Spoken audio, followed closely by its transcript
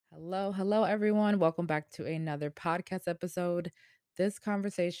Hello, everyone. Welcome back to another podcast episode. This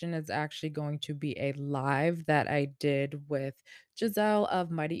conversation is actually going to be a live that I did with Giselle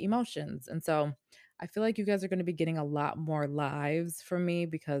of Mighty Emotions. And so I feel like you guys are going to be getting a lot more lives from me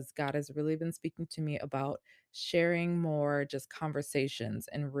because God has really been speaking to me about sharing more just conversations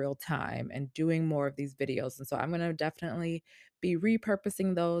in real time and doing more of these videos. And so I'm going to definitely be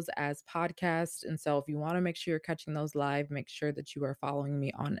repurposing those as podcasts. And so if you want to make sure you're catching those live, make sure that you are following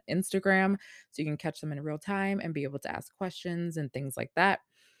me on Instagram so you can catch them in real time and be able to ask questions and things like that.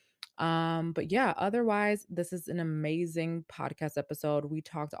 But yeah, otherwise, this is an amazing podcast episode. We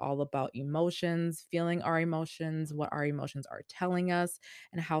talked all about emotions, feeling our emotions, what our emotions are telling us,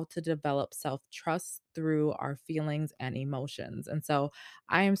 and how to develop self trust through our feelings and emotions. And so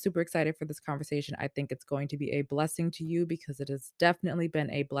I am super excited for this conversation. I think it's going to be a blessing to you because it has definitely been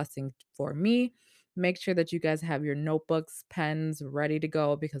a blessing for me. Make sure that you guys have your notebooks, pens ready to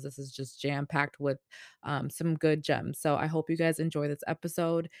go because this is just jam packed with some good gems. So I hope you guys enjoy this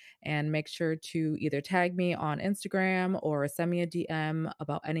episode and make sure to either tag me on Instagram or send me a DM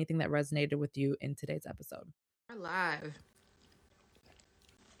about anything that resonated with you in today's episode. We're live.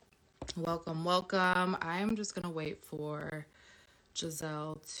 Welcome. I'm just going to wait for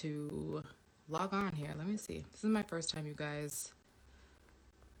Giselle to log on here. Let me see. This is my first time, you guys,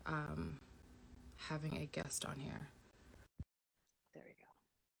 having a guest on here. There we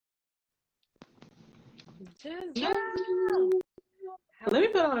go. Giselle! Let me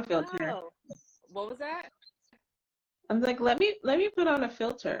put on a filter. Hello. What was that? I'm like, let me put on a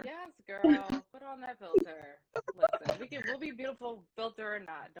filter. Yes, girl. Put on that filter. Listen, we'll be beautiful filter or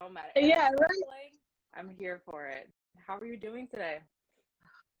not. Don't matter. Yeah, right. Playing, I'm here for it. How are you doing today?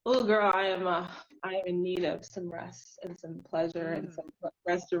 Oh, girl, I am in need of some rest and some pleasure and some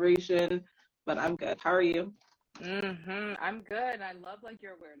restoration, but I'm good. How are you? I'm good. I love like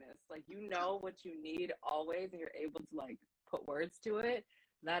your awareness. Like you know what you need always, and you're able to like put words to it.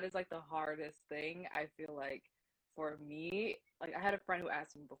 That is like the hardest thing. I feel like for me, like I had a friend who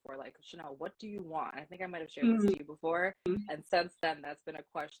asked me before, like, Chanel, what do you want? I think I might have shared this to you before. And since then, that's been a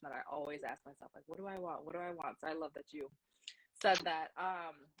question that I always ask myself, like, what do I want? What do I want? So I love that you said that.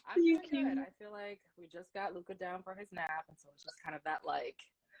 I'm doing good. I feel like we just got Luca down for his nap, and so it's just kind of that like,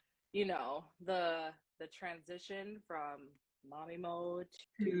 you know, the transition from mommy mode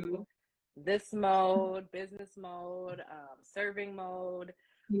to this mode, business mode, serving mode.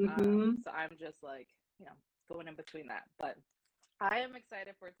 So I'm just like, you know, going in between that. But I am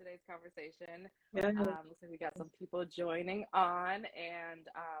excited for today's conversation. Looks like we got some people joining on, and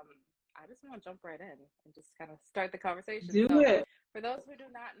I just want to jump right in and just kind of start the conversation. Do it. For those who do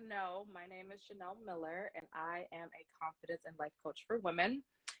not know, my name is Chanel Miller, and I am a confidence and life coach for women.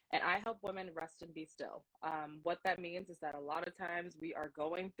 And I help women rest and be still. What that means is that a lot of times we are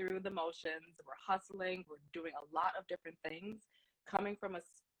going through the motions, we're hustling, we're doing a lot of different things, coming from a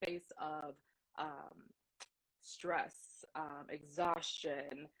space of stress,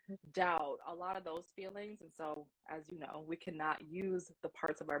 exhaustion, doubt, a lot of those feelings. And so, as you know, we cannot use the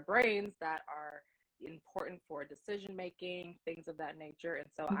parts of our brains that are important for decision making, things of that nature. And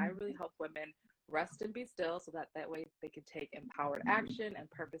so I really help women rest and be still so that way they can take empowered action and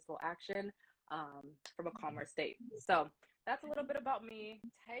purposeful action from a calmer state. So that's a little bit about me.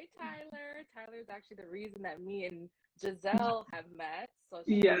 Hey, Tyler. Tyler is actually the reason that me and Giselle have met. So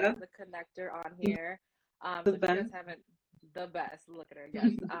she is the connector on here. So if you guys haven't, the best. Look at her.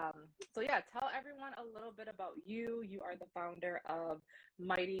 Yes. So yeah, tell everyone a little bit about you. You are the founder of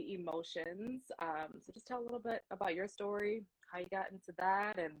Mighty Emotions. So just tell a little bit about your story, how you got into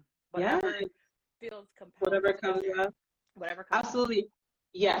that, and whatever feels compelling. Whatever comes up. Whatever comes Absolutely. Up.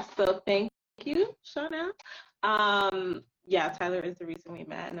 Yes. So thank you, Shana. Yeah, Tyler is the reason we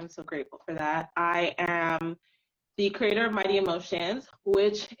met, and I'm so grateful for that. I am the creator of Mighty Emotions,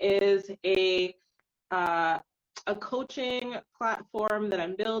 which is a coaching platform that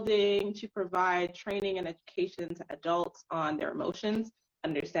I'm building to provide training and education to adults on their emotions,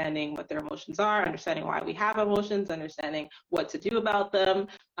 understanding what their emotions are, understanding why we have emotions, understanding what to do about them,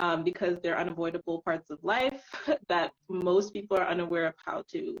 because they're unavoidable parts of life that most people are unaware of how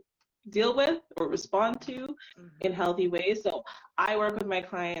to deal with or respond to in healthy ways. So I work with my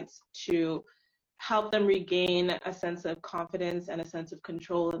clients to help them regain a sense of confidence and a sense of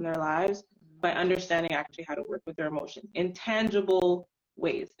control in their lives by understanding actually how to work with their emotions in tangible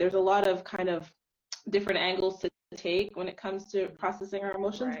ways. There's a lot of kind of different angles to take when it comes to processing our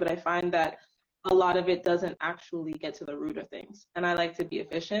emotions, but I find that a lot of it doesn't actually get to the root of things. And I like to be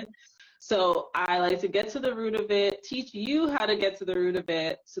efficient. So I like to get to the root of it, teach you how to get to the root of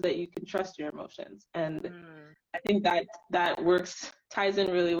it so that you can trust your emotions. And I think that works ties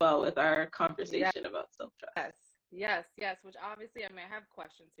in really well with our conversation about self-trust. Yes. Which obviously, I mean, I have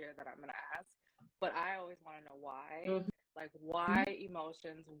questions here that I'm going to ask, but I always want to know why. Mm-hmm. Like, why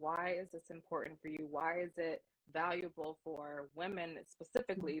emotions? Why is this important for you? Why is it valuable for women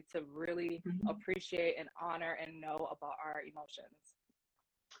specifically to really appreciate and honor and know about our emotions?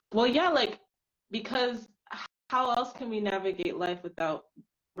 Well, yeah, like, because how else can we navigate life without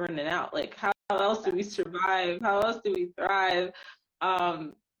burning out? Like, how else do we survive? How else do we thrive?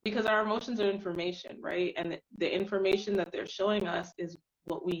 Because our emotions are information, right? And the information that they're showing us is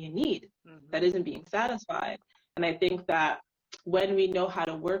what we need that isn't being satisfied. And I think that when we know how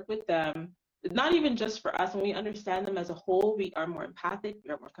to work with them, not even just for us, when we understand them as a whole, we are more empathic,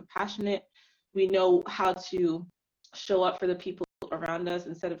 we are more compassionate, we know how to show up for the people around us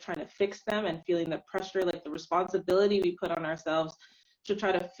instead of trying to fix them and feeling the pressure, like the responsibility we put on ourselves to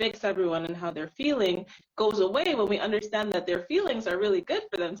try to fix everyone and how they're feeling goes away when we understand that their feelings are really good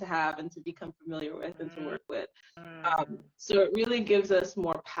for them to have and to become familiar with and to work with. So it really gives us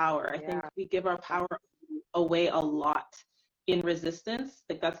more power. I think we give our power away a lot in resistance.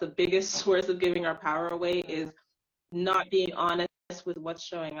 Like, that's the biggest source of giving our power away, is not being honest with what's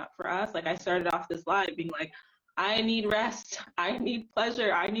showing up for us. Like, I started off this live being like, I need rest, I need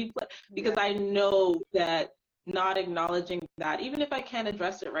pleasure, because I know that not acknowledging that, even if I can't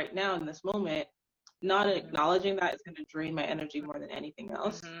address it right now in this moment, not acknowledging that is going to drain my energy more than anything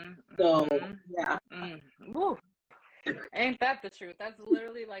else. So yeah. Woo. Ain't that the truth? That's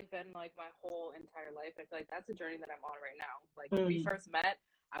literally like been like my whole entire life. I feel like that's a journey that I'm on right now. Like, when we first met,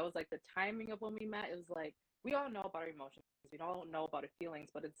 I was like, the timing of when we met, it was like, we all know about our emotions, we don't know about our feelings,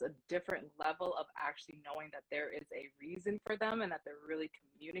 but it's a different level of actually knowing that there is a reason for them and that they're really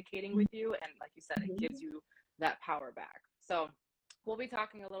communicating with you. And like you said, it gives you that power back. So we'll be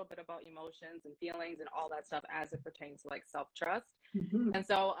talking a little bit about emotions and feelings and all that stuff as it pertains to like self-trust. And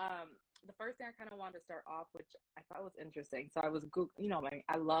so the first thing I kind of wanted to start off, which I thought was interesting. So I was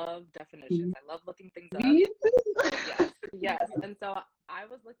I love definitions. I love looking things up. Yes. And so I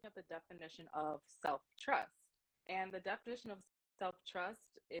was looking up the definition of self-trust. And the definition of self-trust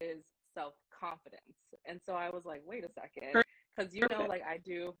is self-confidence. And so I was like, wait a second. Because, like, I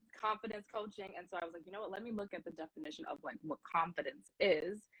do confidence coaching. And so I was like, you know what, let me look at the definition of like what confidence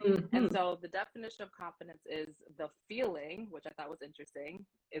is. And so the definition of confidence is the feeling, which I thought was interesting.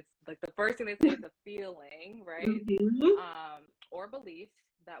 It's like the first thing they say is the feeling, right? Or belief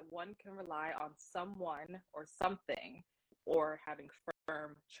that one can rely on someone or something, or having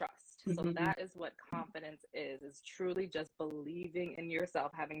firm trust. So that is what confidence is truly just believing in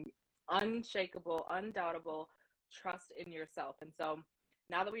yourself, having unshakable, undoubtable trust in yourself. And so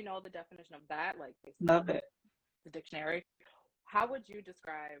now that we know the definition of that, like, love it, the dictionary, how would you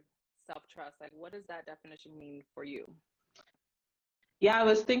describe self-trust? Like, what does that definition mean for you? Yeah, I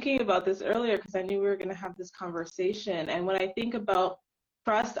was thinking about this earlier because I knew we were going to have this conversation. And when I think about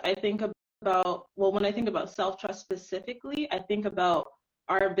trust, I think about, well, when I think about self-trust specifically, I think about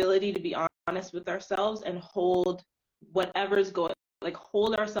our ability to be honest with ourselves and hold whatever's going, like,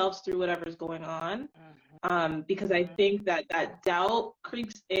 hold ourselves through whatever's going on. Because I think that doubt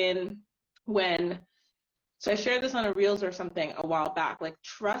creeps in so I shared this on a Reels or something a while back. Like,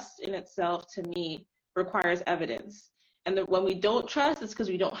 trust in itself to me requires evidence. And when we don't trust, it's because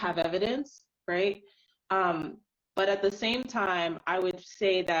we don't have evidence, right? But at the same time, I would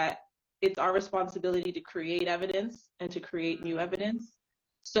say that it's our responsibility to create evidence and to create new evidence.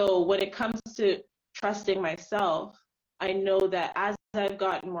 So when it comes to trusting myself, I know that as I've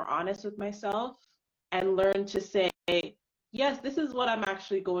gotten more honest with myself and learned to say, yes, this is what I'm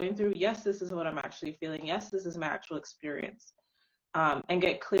actually going through. Yes, this is what I'm actually feeling. Yes, this is my actual experience. And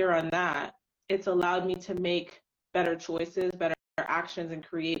get clear on that. It's allowed me to make better choices, better actions, and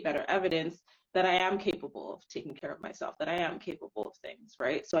create better evidence that I am capable of taking care of myself, that I am capable of things,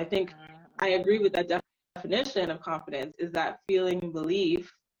 right? So I think I agree with that definition of confidence, is that feeling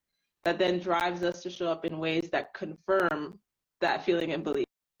belief that then drives us to show up in ways that confirm that feeling and belief.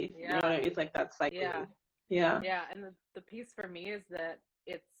 You know what I mean? It's like that cycle. Yeah. And the piece for me is that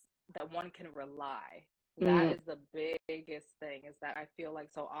it's that one can rely. That is the biggest thing, is that I feel like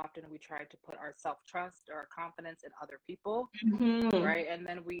so often we try to put our self-trust or our confidence in other people, right? And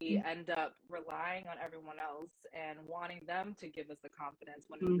then we end up relying on everyone else and wanting them to give us the confidence,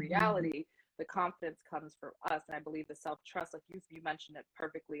 when in reality, the confidence comes from us. And I believe the self-trust, like you mentioned it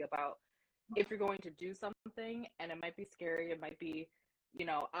perfectly, about if you're going to do something and it might be scary, it might be,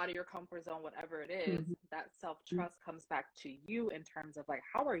 out of your comfort zone, whatever it is, that self-trust comes back to you in terms of like,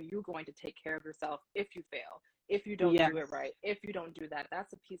 how are you going to take care of yourself if you fail, if you don't do it right, if you don't do that?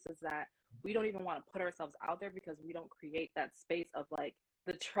 That's the pieces that we don't even want to put ourselves out there because we don't create that space of like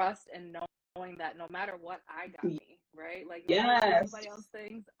the trust and knowing that no matter what, I got me, right? Like no matter what anybody else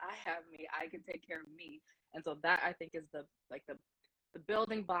thinks, I have me, I can take care of me. And so that I think is the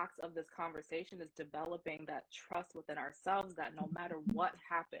building blocks of this conversation, is developing that trust within ourselves that no matter what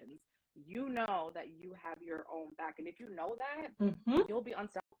happens, you know that you have your own back. And if you know that, you'll be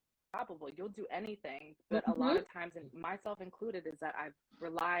unstoppable. You'll do anything. But a lot of times, and myself included, is that I've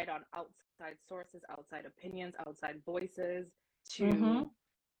relied on outside sources, outside opinions, outside voices to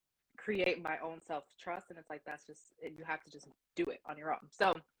create my own self-trust. And it's like, that's just, you have to just do it on your own.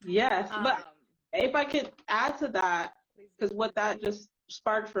 So yes, but if I could add to that, because what that just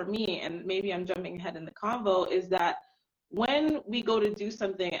sparked for me, and maybe I'm jumping ahead in the convo, is that when we go to do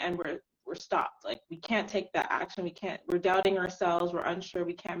something and we're stopped, like we can't take that action, we're doubting ourselves, we're unsure,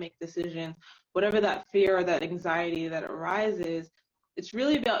 we can't make decisions, whatever that fear or that anxiety that arises, it's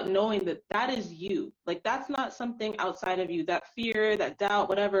really about knowing that that is you. Like that's not something outside of you, that fear, that doubt,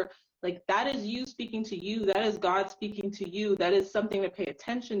 whatever, like that is you speaking to you, that is God speaking to you, that is something to pay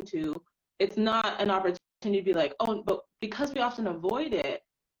attention to. It's not an opportunity to be like, oh, but because we often avoid it,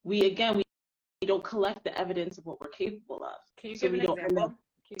 we don't collect the evidence of what we're capable of. Can you give an example?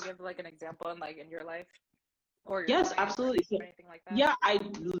 Can you give like an example in your life? Or yes, absolutely. Or anything like that? Yeah, I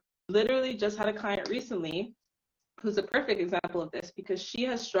literally just had a client recently who's a perfect example of this, because she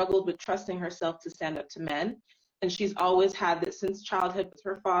has struggled with trusting herself to stand up to men. And she's always had this since childhood with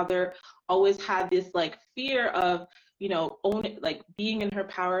her father, always had this like fear of, like being in her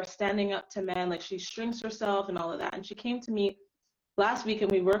power, standing up to men, like she shrinks herself and all of that. And she came to me last week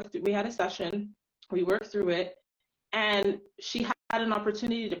and we had a session, we worked through it, and she had an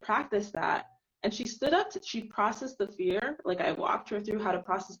opportunity to practice that. And she stood up, she processed the fear. Like I walked her through how to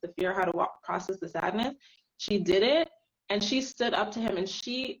process the fear, how to process the sadness. She did it, and she stood up to him, and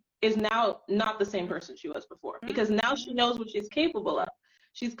she is now not the same person she was before, because now she knows what she's capable of.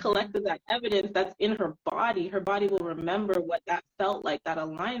 She's collected that evidence that's in her body. Her body will remember what that felt like, that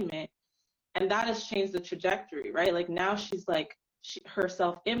alignment. And that has changed the trajectory, right? Like now she's like, her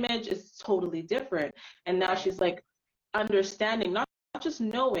self-image is totally different. And now she's like understanding, not just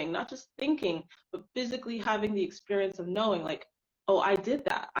knowing, not just thinking, but physically having the experience of knowing like, oh, I did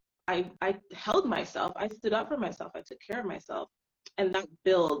that. I held myself. I stood up for myself. I took care of myself. And that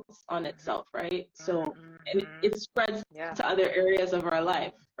builds on itself, right? So and it spreads to other areas of our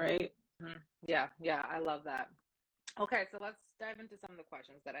life, right? Yeah, I love that. Okay, so let's dive into some of the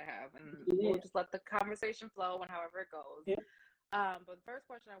questions that I have, and we'll just let the conversation flow and however it goes. Yeah. But the first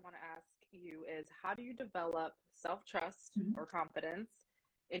question I want to ask you is, how do you develop self-trust or confidence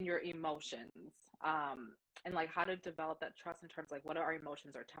in your emotions? And like how to develop that trust in terms of like what our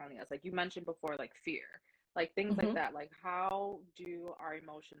emotions are telling us. Like you mentioned before, like fear, like things like that. Like how do our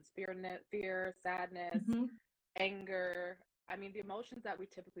emotions, fear, sadness, anger, I mean, the emotions that we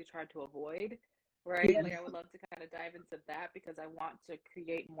typically try to avoid, right? Yes. Like I would love to kind of dive into that, because I want to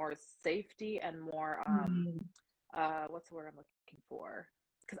create more safety and more, what's the word I'm looking for?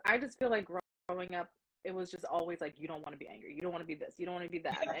 Because I just feel like growing up, it was just always like, you don't want to be angry. You don't want to be this. You don't want to be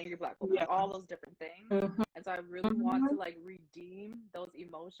that. An angry Black woman, all those different things. And so I really want to like redeem those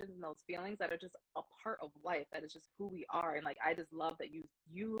emotions and those feelings that are just a part of life. That is just who we are. And like, I just love that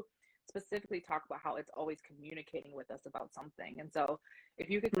you specifically talk about how it's always communicating with us about something. And so if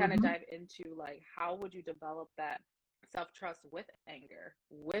you could kind of dive into like, how would you develop that self-trust with anger,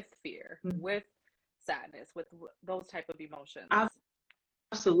 with fear, with sadness, with those type of emotions?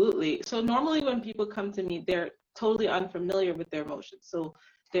 Absolutely. So normally when people come to me, they're totally unfamiliar with their emotions. So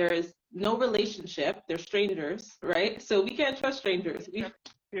there is no relationship. They're strangers, right? So we can't trust strangers.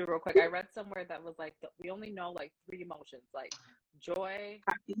 Real quick, I read somewhere that was like, we only know like 3 emotions, like joy,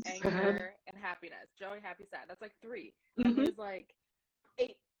 happy, anger, and happiness. Joy, happy, sad. That's like 3. And there's like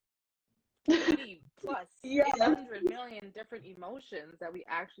 80 plus 800 million different emotions that we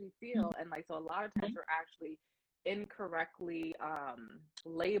actually feel. And like, so a lot of times we're actually incorrectly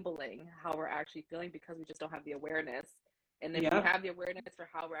labeling how we're actually feeling, because we just don't have the awareness. And if we have the awareness for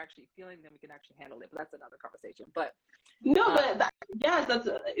how we're actually feeling, then we can actually handle it. But that's another conversation. But that's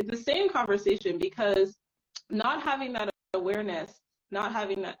the same conversation, because not having that awareness, not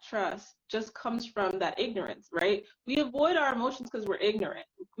having that trust just comes from that ignorance, right? We avoid our emotions because we're ignorant.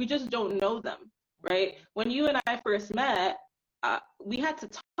 We just don't know them, right? When you and I first met, we had to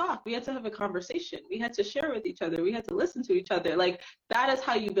talk. We had to have a conversation. We had to share with each other. We had to listen to each other. Like, that is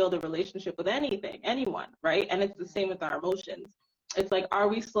how you build a relationship with anyone, right? And it's the same with our emotions. It's like, are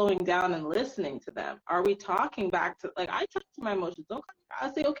we slowing down and listening to them? Are we talking back to, like, I talk to my emotions. Don't,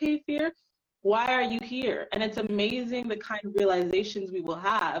 I'll say, okay, fear, Why are you here? And it's amazing the kind of realizations we will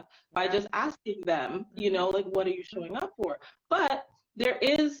have by just asking them, like, what are you showing up for? But there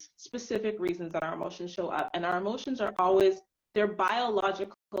is specific reasons that our emotions show up, and our emotions are always, they're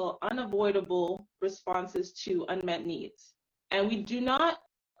biological, unavoidable responses to unmet needs. And we do not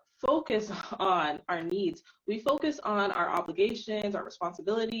focus on our needs. We focus on our obligations, our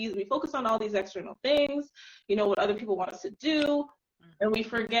responsibilities. We focus on all these external things, what other people want us to do. And we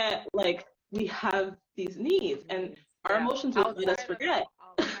forget, like, we have these needs, and our emotions will let us forget.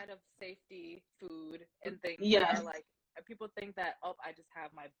 Outside of safety, food, and things that are like, people think that, oh, I just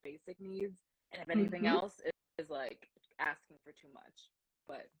have my basic needs, and if anything else is like asking for too much.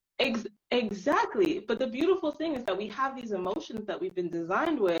 But exactly. But the beautiful thing is that we have these emotions that we've been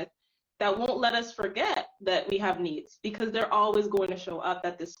designed with that won't let us forget that we have needs, because they're always going to show up.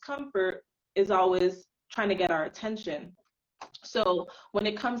 That discomfort is always trying to get our attention. So when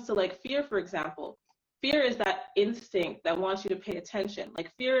it comes to, like, fear, for example, fear is that instinct that wants you to pay attention.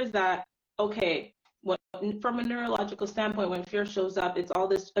 Like, fear is that, okay, from a neurological standpoint, when fear shows up, it's all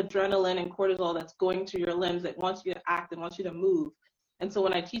this adrenaline and cortisol that's going through your limbs that wants you to act and wants you to move. And so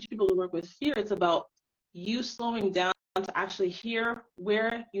when I teach people to work with fear, it's about you slowing down to actually hear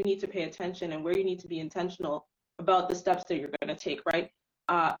where you need to pay attention and where you need to be intentional about the steps that you're going to take, right?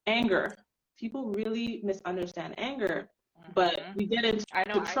 Anger. People really misunderstand anger, but we get into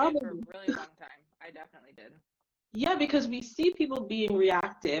trouble. I did for a really long time. I definitely did. Yeah, because we see people being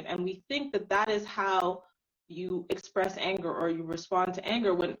reactive, and we think that that is how you express anger or you respond to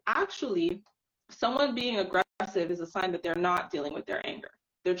anger, when actually someone being aggressive is a sign that they're not dealing with their anger.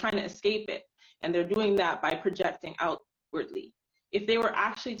 They're trying to escape it, and they're doing that by projecting outwardly. If they were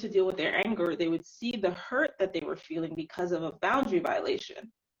actually to deal with their anger, they would see the hurt that they were feeling because of a boundary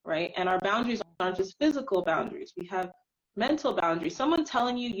violation, right? And our boundaries aren't just physical boundaries. We have mental boundaries. Someone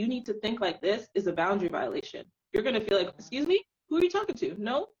telling you you need to think like this is a boundary violation. You're going to feel like, excuse me, who are you talking to?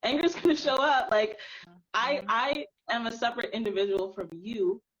 No, anger is going to show up. Like, I am a separate individual from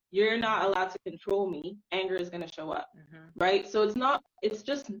you. You're not allowed to control me. Anger is going to show up, right? So it's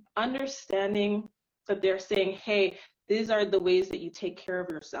just understanding that they're saying, hey, these are the ways that you take care of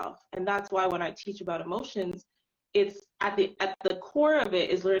yourself. And that's why when I teach about emotions, it's at the core of it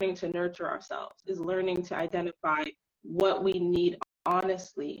is learning to nurture ourselves, is learning to identify what we need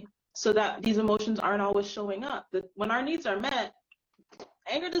honestly, so that these emotions aren't always showing up. When our needs are met,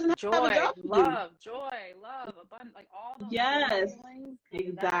 anger doesn't have a job to do. Joy, love, abundance, like all those feelings,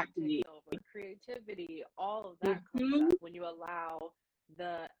 exactly. Over. Creativity, all of that comes up when you allow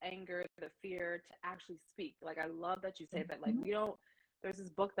the anger, the fear to actually speak. Like, I love that you say that. Like, there's this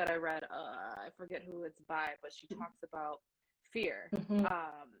book that I read, I forget who it's by, but she talks about fear.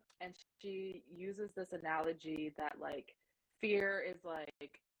 And she uses this analogy that, like, fear is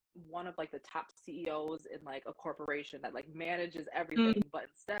like one of, like, the top CEOs in, like, a corporation that, like, manages everything, but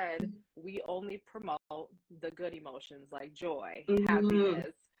instead we only promote the good emotions like joy,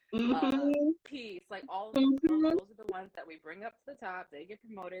 happiness, peace, like all of those are the ones that we bring up to the top. They get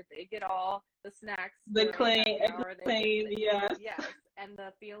promoted, they get all the snacks, the claim, yes. And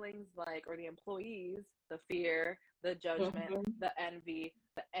the feelings, like, or the employees, the fear, the judgment, the envy,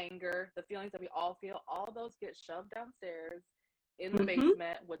 the anger, the feelings that we all feel, all those get shoved downstairs in the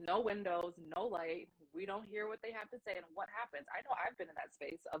basement with no windows, no light. We don't hear what they have to say. And what happens? I know I've been in that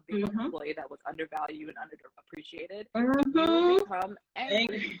space of being an employee that was undervalued and underappreciated. You become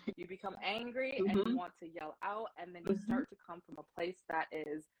angry. You become angry and you want to yell out. And then you start to come from a place that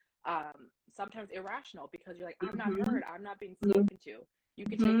is sometimes irrational, because you're like, I'm not heard. I'm not being spoken to. You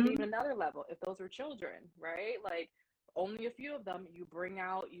can take it even another level. If those were children, right? Like, only a few of them you bring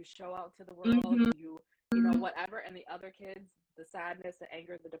out, you show out to the world, you know, whatever. And the other kids, the sadness, the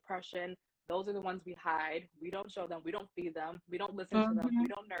anger, the depression, those are the ones we hide. We don't show them. We don't feed them. We don't listen to them. We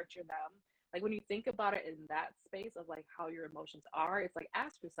don't nurture them. Like, when you think about it in that space of, like, how your emotions are, it's like,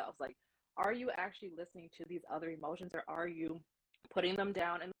 ask yourselves, like, are you actually listening to these other emotions, or are you putting them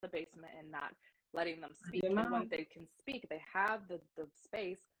down in the basement and not letting them speak? And when they can speak, they have the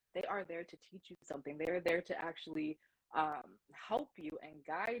space, they are there to teach you something. They are there to actually help you and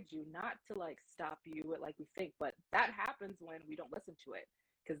guide you, not to, like, stop you like we think. But that happens when we don't listen to it,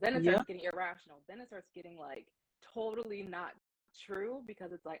 because then it starts getting irrational. Then it starts getting, like, totally not true,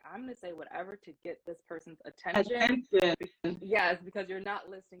 because it's like, I'm gonna say whatever to get this person's attention. Yes, because you're not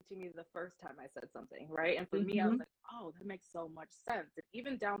listening to me the first time I said something, right? And for me, I was like, oh, that makes so much sense. And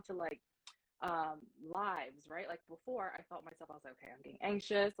even down to, like, lives, right? Like, before, I felt myself, I was like, okay, I'm getting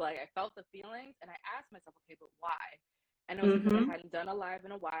anxious. Like, I felt the feelings, and I asked myself, okay, but why? And it was because I hadn't done a live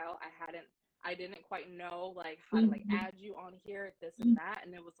in a while. I hadn't I didn't quite know like how to like add you on here, this and that.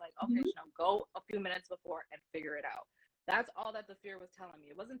 And it was like, okay, Chanel, go a few minutes before and figure it out. That's all that the fear was telling me.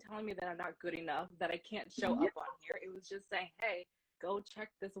 It wasn't telling me that I'm not good enough, that I can't show up on here. It was just saying, hey, go check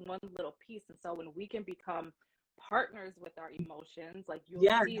this one little piece. And so when we can become partners with our emotions, like you'll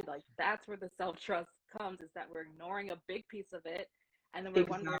see, like that's where the self-trust comes, is that we're ignoring a big piece of it, and then we're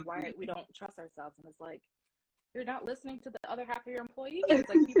wondering why we don't trust ourselves. And it's like, you're not listening to the other half of your employees, like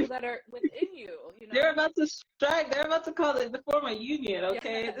people that are within you, you know. They're about to strike. They're about to call it the form a union.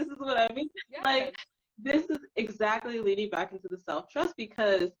 Okay, this is what I mean. Like, this is exactly leading back into the self-trust,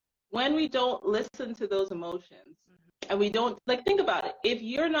 because when we don't listen to those emotions and we don't, like, think about it. If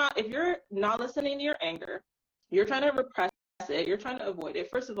you're not listening to your anger, you're trying to repress it, you're trying to avoid it.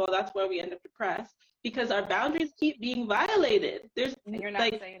 First of all, that's why we end up depressed, because our boundaries keep being violated. There's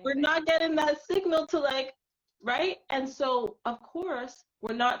like, we're not getting that signal to like, right? And so of course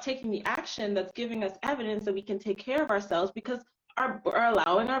we're not taking the action that's giving us evidence that we can take care of ourselves, because we're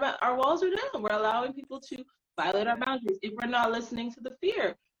allowing our walls are down. We're allowing people to violate our boundaries. If we're not listening to the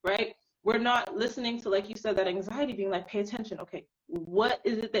fear, right? We're not listening to, like you said, that anxiety, being like, pay attention. Okay, what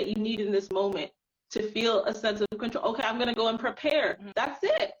is it that you need in this moment to feel a sense of control? Okay, I'm going to go and prepare. That's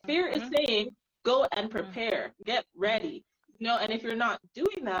it. Fear is saying, go and prepare, get ready. You know, and if you're not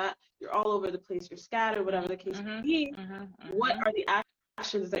doing that, you're all over the place, you're scattered, whatever the case may be. What are the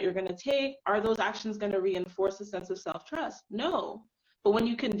actions that you're going to take? Are those actions going to reinforce a sense of self-trust? No. But when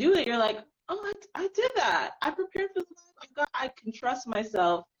you can do it, you're like, oh, I did that. I prepared for this. I can trust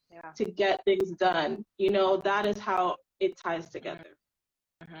myself to get things done. You know, that is how it ties together.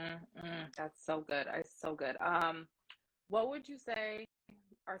 That's so good. So good. What would you say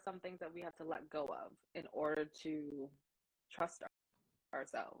are some things that we have to let go of in order to trust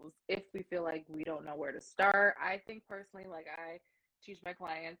ourselves if we feel like we don't know where to start? I think personally, like I teach my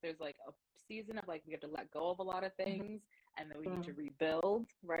clients, there's like a season of like we have to let go of a lot of things, and then we need to rebuild,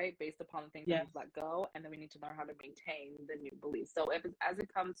 right, based upon the things that we've let go, and then we need to learn how to maintain the new beliefs. So as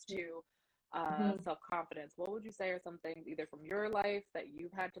it comes to self-confidence, what would you say are some things either from your life that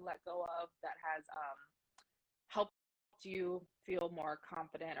you've had to let go of that has helped you feel more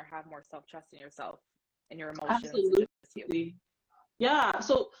confident or have more self-trust in yourself and your emotions? Absolutely. Yeah,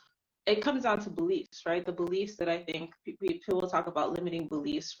 so it comes down to beliefs, right? The beliefs that I think people talk about, limiting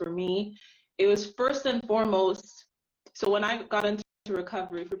beliefs. For me, it was first and foremost, so when I got into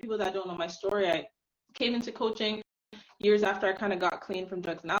recovery, for people that don't know my story, I came into coaching years after I kind of got clean from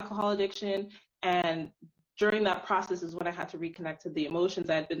drugs and alcohol addiction. And during that process is when I had to reconnect to the emotions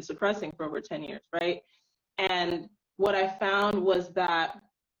I had been suppressing for over 10 years, right? And what I found was that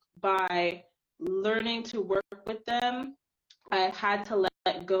by learning to work with them, I had to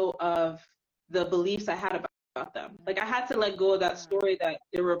let go of the beliefs I had about them. Like, I had to let go of that story that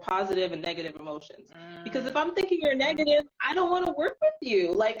there were positive and negative emotions. Because if I'm thinking you're negative, I don't want to work with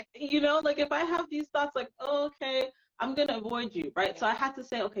you. Like, you know, like if I have these thoughts like, oh, okay, I'm going to avoid you, right? So I had to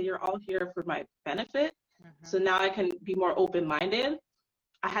say, okay, you're all here for my benefit. So now I can be more open-minded.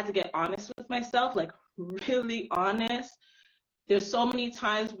 I had to get honest with myself, like really honest. There's so many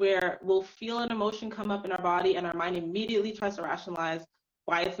times where we'll feel an emotion come up in our body and our mind immediately tries to rationalize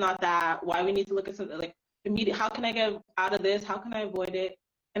why it's not that, why we need to look at something like immediate, how can I get out of this? How can I avoid it?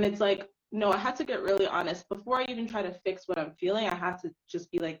 And it's like, no, I had to get really honest. Before I even try to fix what I'm feeling, I have to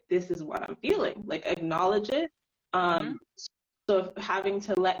just be like, this is what I'm feeling, like acknowledge it. So having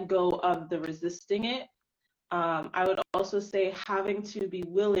to let go of the resisting it. I would also say having to be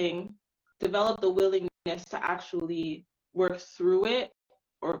willing, develop the willingness to actually work through it,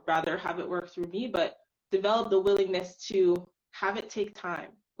 or rather have it work through me, but develop the willingness to have it take time.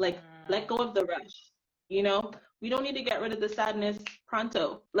 Like, let go of the rush. You know, we don't need to get rid of the sadness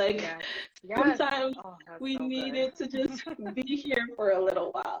pronto. Like, sometimes we need it to just be here for a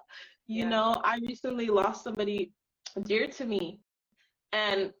little while. You know, I recently lost somebody dear to me,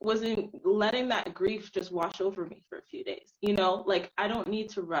 and wasn't letting that grief just wash over me for a few days. You know, like, I don't need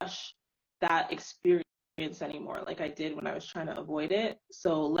to rush that experience anymore like I did when I was trying to avoid it.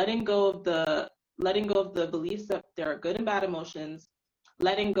 So letting go of the beliefs that there are good and bad emotions,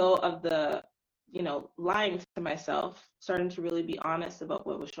 letting go of the, you know, lying to myself, starting to really be honest about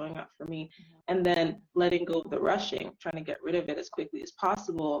what was showing up for me, and then letting go of the rushing, trying to get rid of it as quickly as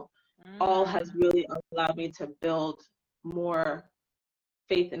possible, all has really allowed me to build more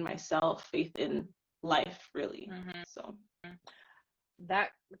faith in myself, faith in life, really. So that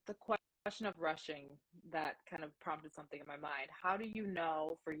the question of rushing, that kind of prompted something in my mind. How do you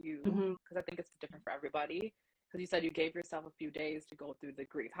know for you, because I think it's different for everybody, because you said you gave yourself a few days to go through the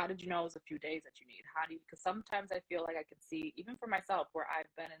grief. How did you know it was a few days that you need? Because sometimes I feel like I can see, even for myself, where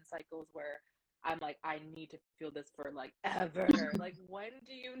I've been in cycles where I'm like, I need to feel this for like ever. Like, when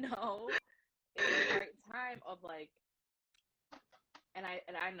do you know is the right time of like, and I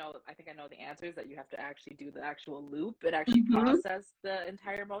think I know the answers, that you have to actually do the actual loop and actually process the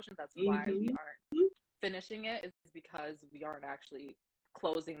entire emotion. That's why we aren't finishing it, is because we aren't actually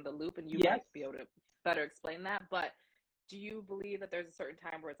closing the loop, and you might be able to better explain that. But do you believe that there's a certain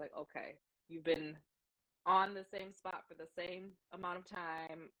time where it's like, okay, you've been on the same spot for the same amount of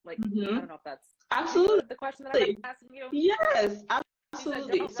time? Like, I don't know if that's absolutely the question that I'm asking you. Yes, You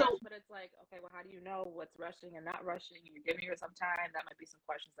absolutely. said don't rush, but it's like, okay, well, how do you know what's rushing and not rushing? You're giving yourself some time. That might be some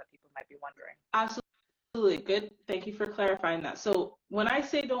questions that people might be wondering. Absolutely. Good. Thank you for clarifying that. So when I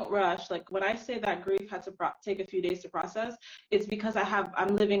say don't rush, like when I say that grief had to take a few days to process, it's because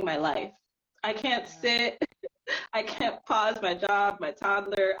I'm living my life. I can't sit. I can't pause my job, my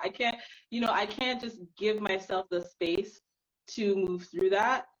toddler. I can't just give myself the space to move through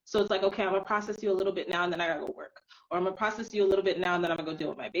that. So it's like, okay, I'm gonna process you a little bit now, and then I gotta go work. Or I'm gonna process you a little bit now, and then I'm gonna go deal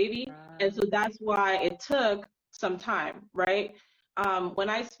with my baby. And so that's why it took some time, right? When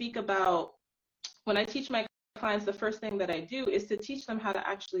I teach my clients, the first thing that I do is to teach them how to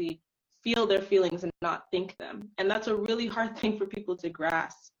actually feel their feelings and not think them. And that's a really hard thing for people to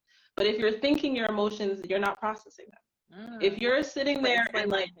grasp. But if you're thinking your emotions, you're not processing them. If you're sitting there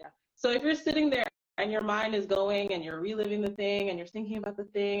if you're sitting there and your mind is going and you're reliving the thing and you're thinking about the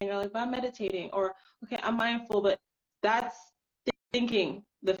thing and you're like, well, I'm meditating, or okay, I'm mindful, but that's thinking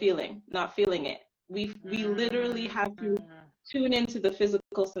the feeling, not feeling it. We literally have to tune into the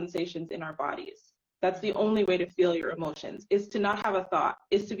physical sensations in our bodies. That's the only way to feel your emotions, is to not have a thought,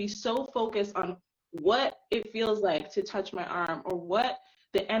 is to be so focused on what it feels like to touch my arm, or what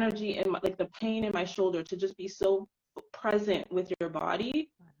the energy and like the pain in my shoulder, to just be so present with your body.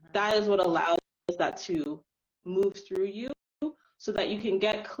 That is what allows that to move through you, so that you can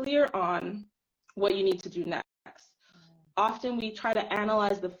get clear on what you need to do next. Often we try to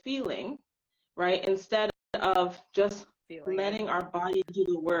analyze the feeling, right, instead of just letting our body do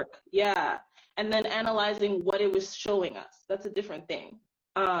the work. Yeah. And then analyzing what it was showing us. That's a different thing.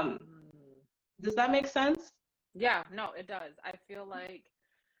 Does that make sense? Yeah, no, it does. I feel like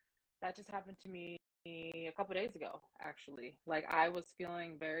that just happened to me a couple of days ago, actually. Like, I was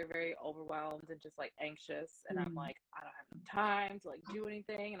feeling very, very overwhelmed and just like anxious, and I'm like, I don't have enough time to like do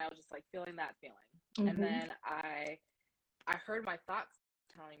anything, and I was just like feeling that feeling. And then I heard my thoughts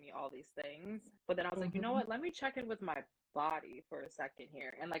telling me all these things, but then I was like, you know what, let me check in with my body for a second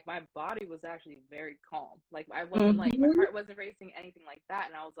here. And like, my body was actually very calm. Like, I wasn't like, my heart wasn't racing, anything like that.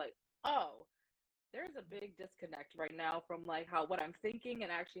 And I was like, oh, there's a big disconnect right now from like what I'm thinking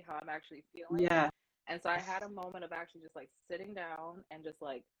and actually how I'm actually feeling. Yeah. And so I had a moment of actually just like sitting down and just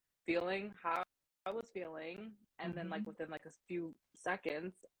like feeling how I was feeling. And then like within like a few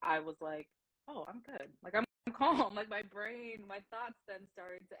seconds, I was like, oh, I'm good. Like, I'm calm. Like, my brain, my thoughts then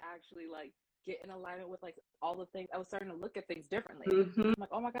started to actually like get in alignment with like all the things. I was starting to look at things differently. I'm like,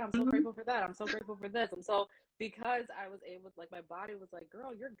 oh my God, I'm so grateful for that. I'm so grateful for this. And so because I was able to, like, my body was like,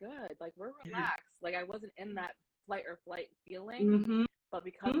 girl, you're good. Like, we're relaxed. Like, I wasn't in that flight or flight feeling, but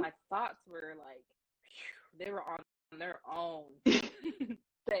because my thoughts were like, whew, they were on their own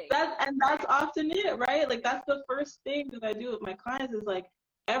thing. That's often it, right? Like, that's the first thing that I do with my clients is like,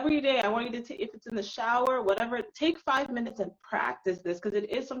 every day I want you to take, if it's in the shower, whatever, take 5 minutes and practice this, because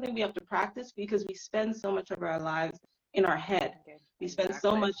it is something we have to practice, because we spend so much of our lives in our head. We spend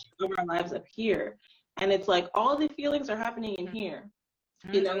so much of our lives up here. And it's like all the feelings are happening in here.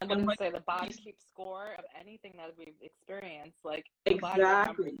 You know, and say the body keeps score of anything that we've experienced. Like, the body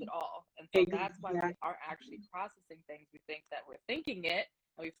remembers it all. And so that's why we aren't actually processing things. We think that we're thinking it,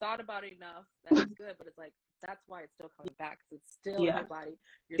 and we've thought about it enough that it's good, but it's like, that's why it's still coming back, because it's still in your body.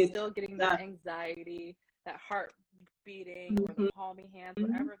 You're still getting that anxiety, that heart beating, or the palmy hands,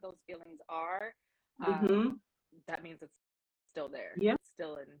 whatever those feelings are. That means it's still there. It's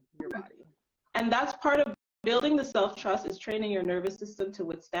still in your body. And that's part of building the self-trust, is training your nervous system to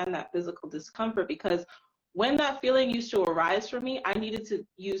withstand that physical discomfort. Because when that feeling used to arise for me, I needed to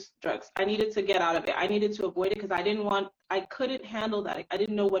use drugs. I needed to get out of it. I needed to avoid it, because I couldn't handle that. I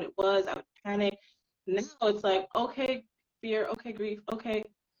didn't know what it was. I would panic. Now it's like, okay, fear, okay, grief, okay.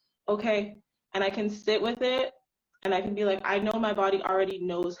 And I can sit with it, and I can be like, I know my body already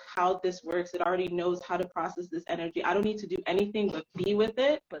knows how this works. It already knows how to process this energy. I don't need to do anything but be with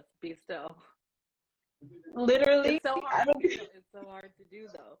it. But be still. Literally. It's so hard to do. It's so hard to do,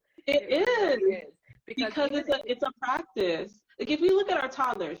 though. It is. Really is. Because it's a practice. like if we look at our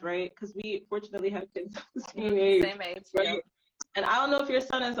toddlers, right? Because we fortunately have kids the same age. Same age, right? yeah. And I don't know if your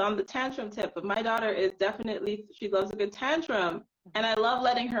son is on the tantrum tip, but my daughter is definitely, she loves a good tantrum. And I love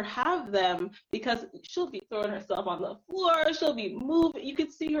letting her have them because she'll be throwing herself on the floor. She'll be moving. You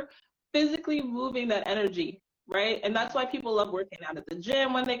can see her physically moving that energy, right? And that's why people love working out at the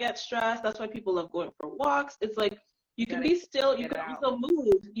gym when they get stressed. That's why people love going for walks. It's like you can be still, you can also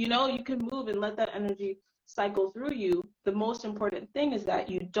move, you know, you can move and let that energy cycle through you. The most important thing is that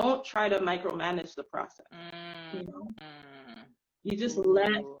you don't try to micromanage the process. You know? You just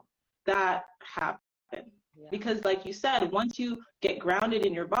let that happen. Yeah. Because like you said, once you get grounded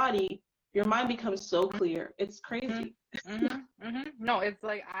in your body, your mind becomes so clear. It's crazy. No, it's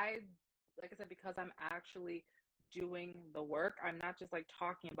like I said, because I'm actually doing the work, I'm not just like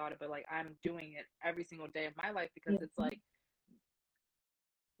talking about it, but like I'm doing it every single day of my life, because it's like,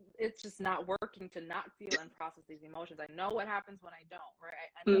 it's just not working to not feel and process these emotions. I know what happens when I don't, right?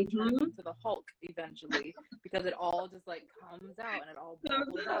 I end up turning into the Hulk eventually, because it all just like comes out and it all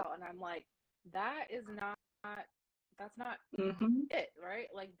bubbles out, and I'm like, that's not it, right?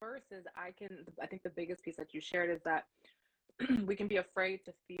 Like, versus I think the biggest piece that you shared is that we can be afraid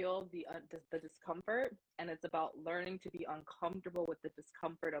to feel the discomfort, and it's about learning to be uncomfortable with the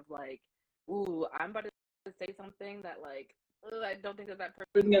discomfort of like, ooh, I'm about to say something that like, I don't think that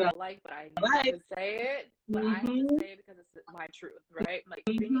person gonna like, but I need to say it. But I have to say it because it's my truth, right? Like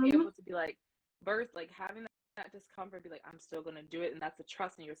being able to be like, like having that discomfort, be like, I'm still gonna do it, and that's the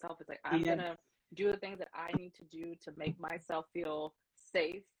trust in yourself. It's like, I'm gonna do the things that I need to do to make myself feel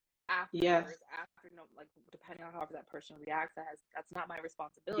safe afterwards. After, you know, like depending on however that person reacts, that's not my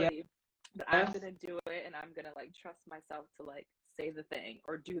responsibility. But I'm gonna do it, and I'm gonna like trust myself to like say the thing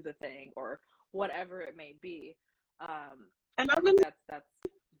or do the thing or whatever it may be. And I'm gonna,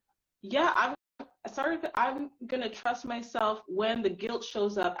 I'm gonna trust myself when the guilt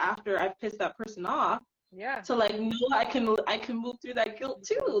shows up after I've pissed that person off. Yeah. To like know I can move through that guilt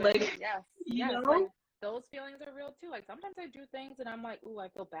too. Like, you know, like, those feelings are real too. Like sometimes I do things and I'm like, ooh, I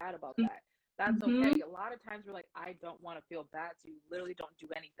feel bad about that. That's okay. A lot of times we're like, I don't want to feel bad, so you literally don't do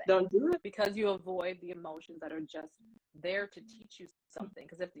anything. Don't do it. Because you avoid the emotions that are just there to teach you something.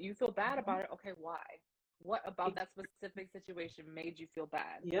 Because if you feel bad about it, okay, why? What about that specific situation made you feel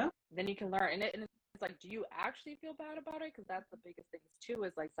bad? Yeah. Then you can learn. And it's like, do you actually feel bad about it? Because that's the biggest thing too,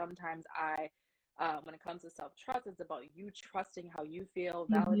 is like sometimes when it comes to self-trust, it's about you trusting how you feel,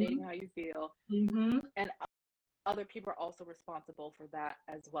 validating how you feel. And other people are also responsible for that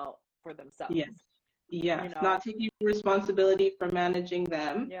as well, for themselves. Yes. Yes. You know? Not taking responsibility for managing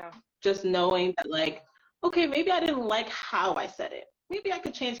them. Yeah. Just knowing that like, okay, maybe I didn't like how I said it. Maybe I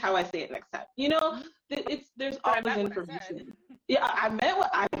could change how I say it next time. You know, there's always information. Yeah, I meant what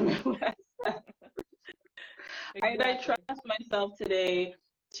I said. Exactly. And I trust myself today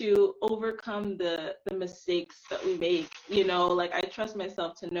to overcome the mistakes that we make. You know, like I trust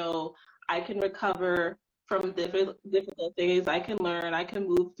myself to know I can recover from difficult things. I can learn. I can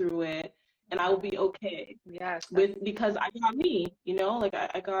move through it, and I will be okay. Yes. Because I got me. You know, like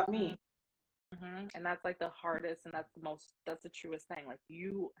I got me. And that's like the hardest, and that's the truest thing. Like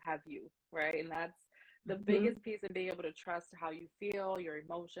you have you, right? And that's the biggest piece of being able to trust how you feel, your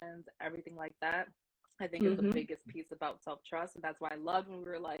emotions, everything like that. I think is the biggest piece about self-trust. And that's why I loved when we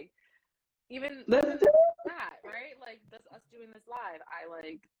were like, even that, right? Like us doing this live, I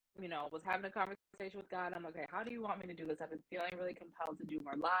like, you know, was having a conversation with God. I'm like, okay, how do you want me to do this? I've been feeling really compelled to do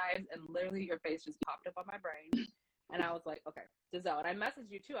more lives, and literally your face just popped up on my brain. And I was like, okay, Giselle. And I messaged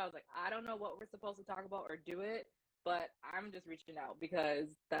you too. I was like, I don't know what we're supposed to talk about or do it, but I'm just reaching out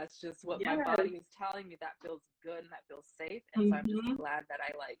because that's just what my body is telling me that feels good and that feels safe. And so I'm just glad that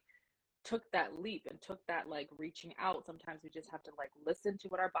I like took that leap and took that like reaching out. Sometimes we just have to like listen to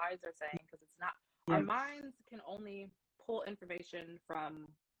what our bodies are saying, because it's not, our minds can only pull information from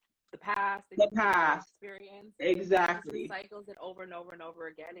the past, the past experience. Exactly. It recycles it over and over and over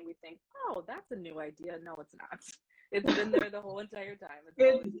again, and we think, oh, that's a new idea. No, it's not. It's been there the whole entire time. It's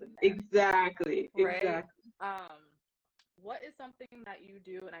always been there. Exactly. Right? Exactly. What is something that you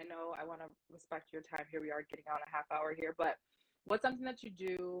do? And I know I want to respect your time here. We are getting on a half hour here, but what's something that you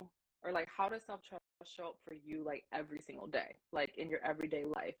do, or like how does self-trust show up for you like every single day, like in your everyday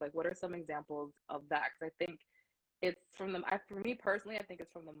life? Like what are some examples of that? Because I think it's from for me personally, I think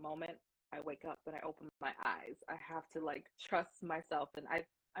it's from the moment I wake up and I open my eyes. I have to like trust myself. And I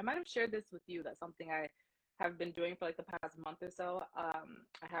might have shared this with you. That's something I have been doing for like the past month or so. I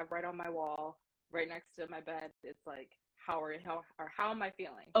have right on my wall, right next to my bed, it's like how am I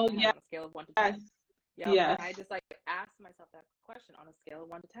feeling? Oh yeah. On a scale of 1 to 10. Yep. Yes. And I just like ask myself that question on a scale of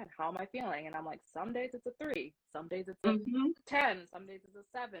 1 to 10. How am I feeling? And I'm like, some days it's a 3, some days it's a 10, some days it's a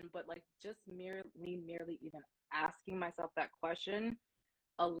 7. But like just merely even asking myself that question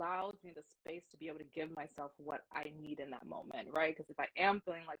allows me the space to be able to give myself what I need in that moment, right? Because if I am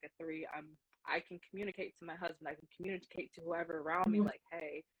feeling like a 3, I can communicate to my husband, I can communicate to whoever around me, like,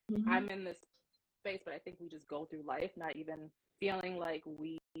 hey, I'm in this space, but I think we just go through life not even feeling like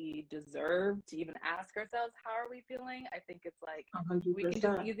we deserve to even ask ourselves how are we feeling. I think it's like 100%. we can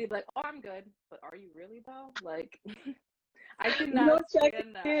just easily be like, oh, I'm good, but are you really though? Like I cannot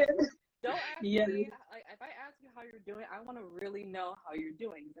stand that. Don't ask me, like, if I ask you how you're doing, I want to really know how you're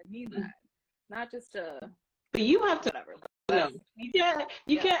doing. I mean that, not just but you have to whatever. No,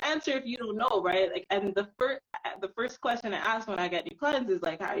 you can't answer if you don't know, right? Like, and the first question I ask when I get new clients is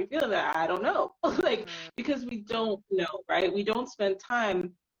like, "How are you feeling?" I don't know, like, because we don't know, right? We don't spend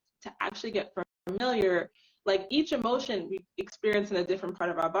time to actually get familiar. Like each emotion we experience in a different part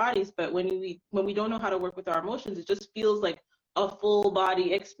of our bodies, but when we don't know how to work with our emotions, it just feels like a full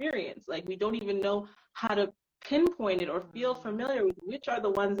body experience. Like we don't even know how to pinpoint it or feel familiar with which are the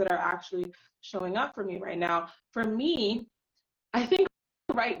ones that are actually showing up for me right now. For me, I think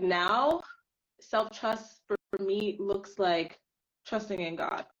right now, self-trust for me looks like trusting in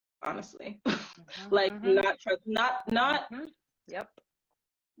God, honestly. Like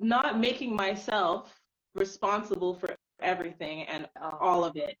not making myself responsible for everything and all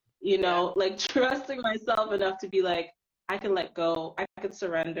of it. You know, like trusting myself enough to be like, I can let go, I could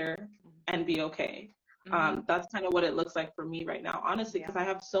surrender and be okay. That's kind of what it looks like for me right now, honestly, because I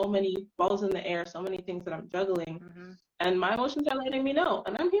have so many balls in the air, so many things that I'm juggling, and my emotions are letting me know,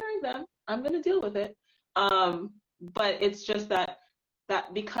 and I'm hearing them. I'm going to deal with it. But it's just that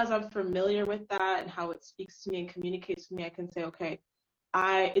because I'm familiar with that and how it speaks to me and communicates to me, I can say, okay,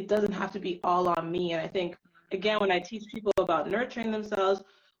 it doesn't have to be all on me. And I think, again, when I teach people about nurturing themselves,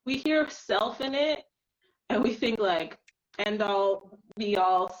 we hear self in it, and we think like, end all, be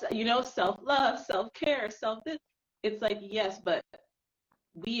all, you know, self-love, self-care, self-this. It's like, yes, but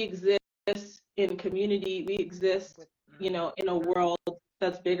we exist in community. We exist, you know, in a world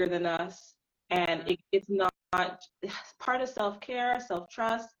that's bigger than us. And it's not, part of self-care,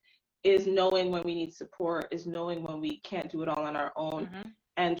 self-trust is knowing when we need support, is knowing when we can't do it all on our own,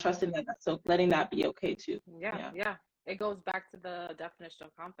 and trusting that, so letting that be okay too. Yeah. It goes back to the definition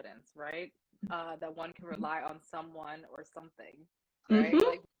of confidence, right? That one can rely on someone or something, right?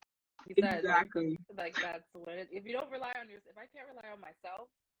 Like you said, like that's what it, if you don't rely on if I can't rely on myself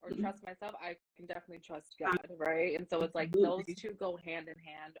or trust myself, I can definitely trust God, right? And so it's like those two go hand in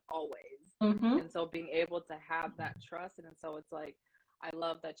hand always. And so being able to have that trust, and so it's like, I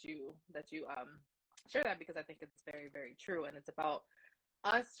love that you share that, because I think it's very, very true, and it's about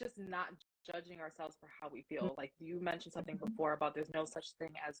us just not judging ourselves for how we feel. Like you mentioned something before about there's no such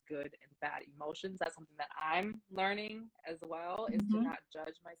thing as good and bad emotions. That's something that I'm learning as well, is to not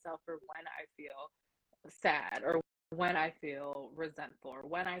judge myself for when I feel sad or when I feel resentful or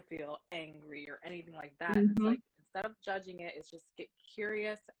when I feel angry or anything like that. It's like, instead of judging it, it's just get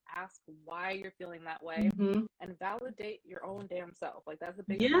curious, ask why you're feeling that way, and validate your own damn self. Like that's a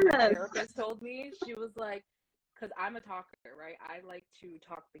big thing my therapist told me. She was like, because I'm a talker, right? I like to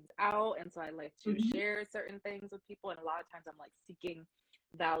talk things out, and so I like to share certain things with people, and a lot of times I'm like seeking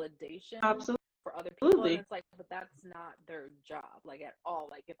validation for other people, and it's like, but that's not their job, like at all.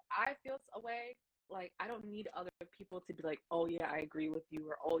 Like if I feel a way, like I don't need other people to be like, oh yeah, I agree with you,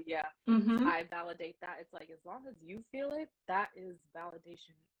 or oh yeah, I validate that. It's like, as long as you feel it, that is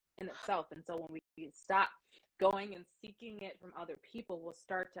validation in itself. And so when we stop going and seeking it from other people, we'll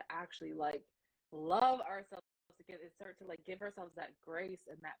start to actually like love ourselves again, and start to like give ourselves that grace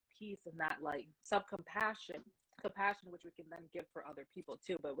and that peace and that like compassion, which we can then give for other people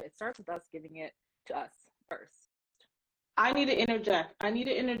too. But it starts with us giving it to us first. I need to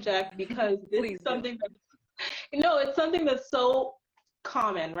interject because this is something that, it's something that's so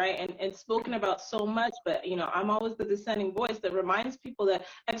common, right? And spoken about so much, but I'm always the dissenting voice that reminds people that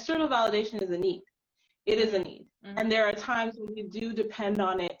external validation is a need. It is a need. And there are times when we do depend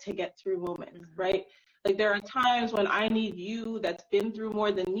on it to get through moments, right? Like there are times when I need you that's been through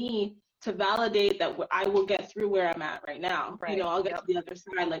more than me to validate that I will get through where I'm at right now. Right. I'll get to the other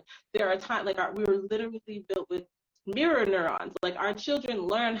side. Like there are times, like we were literally built with mirror neurons. Like our children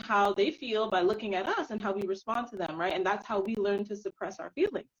learn how they feel by looking at us and how we respond to them, right? And that's how we learn to suppress our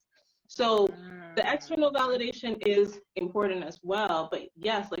feelings. So the external validation is important as well. But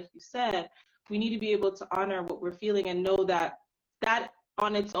yes, like you said, we need to be able to honor what we're feeling and know that that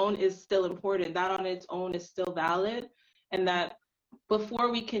on its own is still important, that on its own is still valid, and that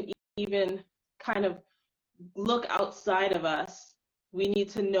before we can even kind of look outside of us. We need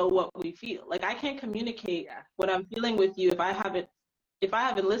to know what we feel. Like, I can't communicate what I'm feeling with you if I haven't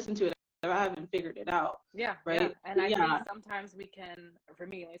listened to it, if I haven't figured it out. Yeah. Right. Yeah. And I think sometimes we can, for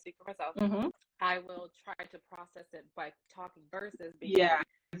me, let me speak for myself, I will try to process it by talking versus being like,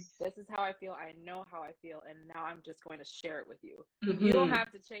 this is how I feel. I know how I feel. And now I'm just going to share it with you. You don't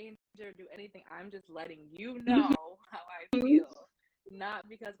have to change or do anything. I'm just letting you know how I feel. Not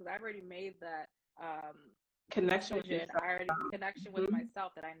because I've already made that connection with yourself. I already connection with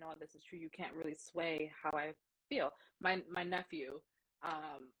myself that I know this is true. You can't really sway how I feel. My nephew,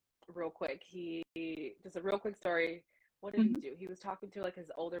 real quick, he just a real quick story. What did he do? He was talking to like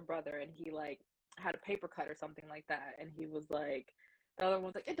his older brother, and he like had a paper cut or something like that, and he was like, the other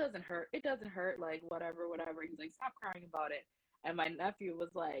one's like, it doesn't hurt, like whatever. He's like, stop crying about it. And my nephew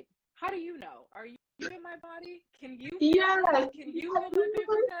was like, how do you know? Are you in my body? Can you feel can you feel my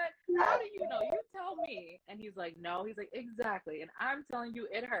paper cut? How do you know? You tell me. And he's like, no. He's like, exactly. And I'm telling you,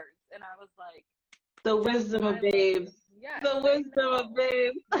 it hurts. And I was like, the wisdom of babes. Yes, the wisdom of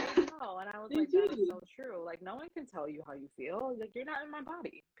babes. No, and I was like, that is so true. Like, no one can tell you how you feel. Like, you're not in my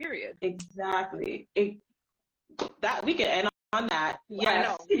body. Period. Exactly. That we can end on that. Yes. I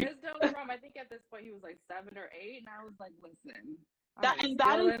know. Wisdom from, I think at this point he was like 7 or 8, and I was like, listen. That is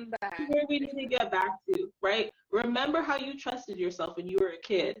where we need to get back to, right? Remember how you trusted yourself when you were a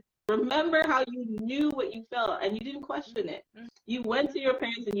kid. Remember how you knew what you felt and you didn't question it. You went to your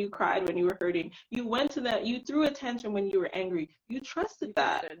parents and you cried when you were hurting. You went to them, you threw a tantrum when you were angry. You trusted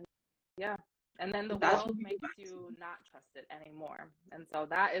that. Yeah. And then the world makes you not trust it anymore. And so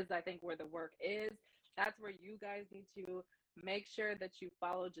that is, I think, where the work is. That's where you guys need to make sure that you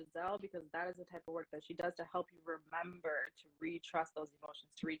follow Giselle, because that is the type of work that she does to help you remember to retrust those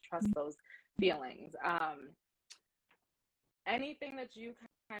emotions, to retrust those feelings. Anything that you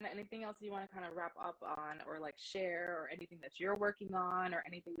anything else you want to kind of wrap up on, or like share, or anything that you're working on, or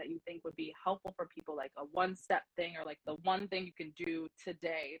anything that you think would be helpful for people, like a one-step thing, or like the one thing you can do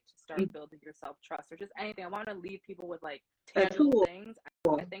today to start building your self-trust, or just anything. I want to leave people with like tangible things.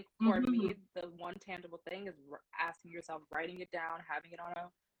 I think for me, the one tangible thing is asking yourself, writing it down, having it on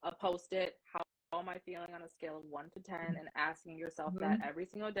a post-it. How am I feeling on a scale of 1 to 10, and asking yourself that every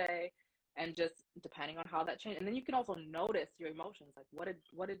single day. And just depending on how that changes, and then you can also notice your emotions, like what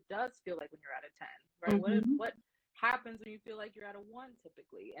it does feel like when you're at a 10, right? What happens when you feel like you're at a 1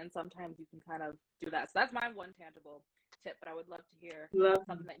 typically, and sometimes you can kind of do that. So that's my one tangible tip, but I would love to hear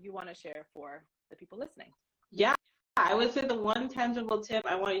something that you want to share for the people listening. Yeah, I would say the one tangible tip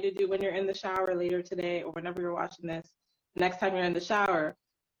I want you to do when you're in the shower later today, or whenever you're watching this, next time you're in the shower,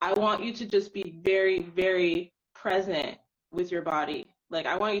 I want you to just be very, very present with your body. Like,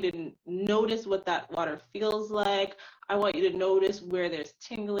 I want you to notice what that water feels like. I want you to notice where there's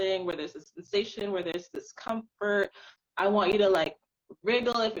tingling, where there's a sensation, where there's discomfort. I want you to like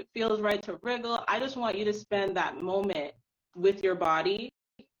wriggle if it feels right to wriggle. I just want you to spend that moment with your body,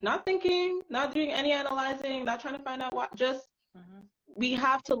 not thinking, not doing any analyzing, not trying to find out what, just we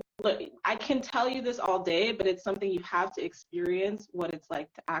have to look. I can tell you this all day, but it's something you have to experience, what it's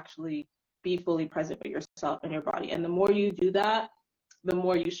like to actually be fully present with yourself and your body. And the more you do that, the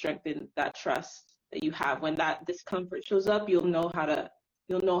more you strengthen that trust that you have. When that discomfort shows up, you'll know how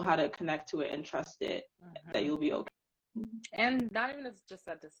to connect to it and trust it, that you'll be okay. And not even just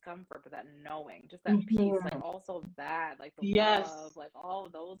that discomfort, but that knowing, just that peace, like also that, like the love, like all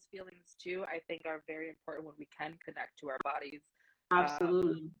of those feelings too, I think are very important when we can connect to our bodies.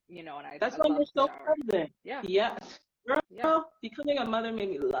 Absolutely. You know, and that's why you're so present. Yeah. Yes. Girl, becoming a mother made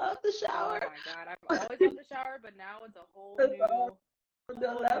me love the shower. Oh my God, I've always loved the shower, but now it's a whole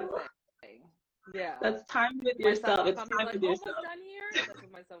new level. Thing. Yeah. That's time with yourself. It's time with yourself. Almost done here? That's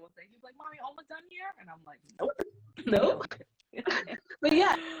what my son will say. He's like, Mommy, almost done here? And I'm like, nope. But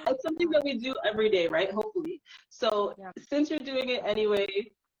yeah, it's something that we do every day, right? Hopefully. So since you're doing it anyway,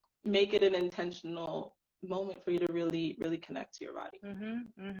 make it an intentional moment for you to really, really connect to your body.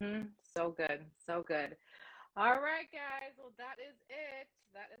 So good. So good. All right, guys. Well, that is it.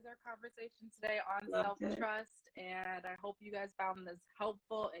 That is our conversation today on self-trust. And I hope you guys found this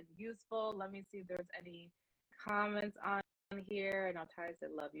helpful and useful. Let me see if there's any comments on here. I know Ty said,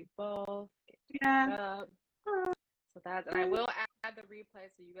 love you both. So that's, and I will add the replay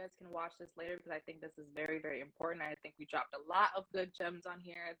so you guys can watch this later, because I think this is very, very important. I think we dropped a lot of good gems on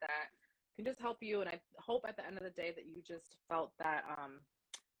here that can just help you. And I hope at the end of the day that you just felt that,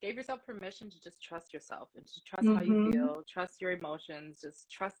 gave yourself permission to just trust yourself and to trust how you feel, trust your emotions, just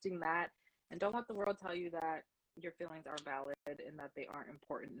trusting that. And don't let the world tell you that your feelings are valid and that they aren't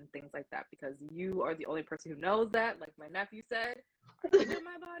important and things like that, because you are the only person who knows that. Like my nephew said, are you in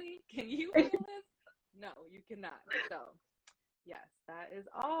my body? Can you feel this? No, you cannot. So, yes, that is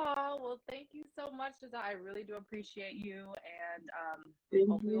all. Well, thank you so much, Giselle. I really do appreciate you, and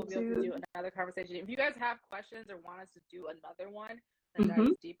hopefully we'll be able to do another conversation. If you guys have questions or want us to do another one that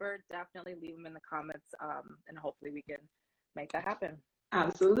dives deeper, definitely leave them in the comments, and hopefully we can make that happen.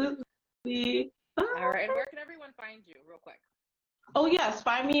 Absolutely. All right, and where can everyone find you, real quick? Oh, yes,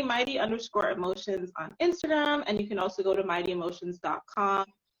 find me Mighty_Emotions on Instagram, and you can also go to mightyemotions.com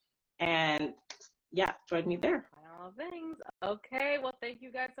and join me there. All things. Okay, well, thank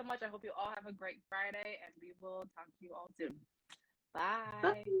you guys so much. I hope you all have a great Friday, and we will talk to you all soon. Bye.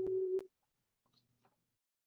 Bye.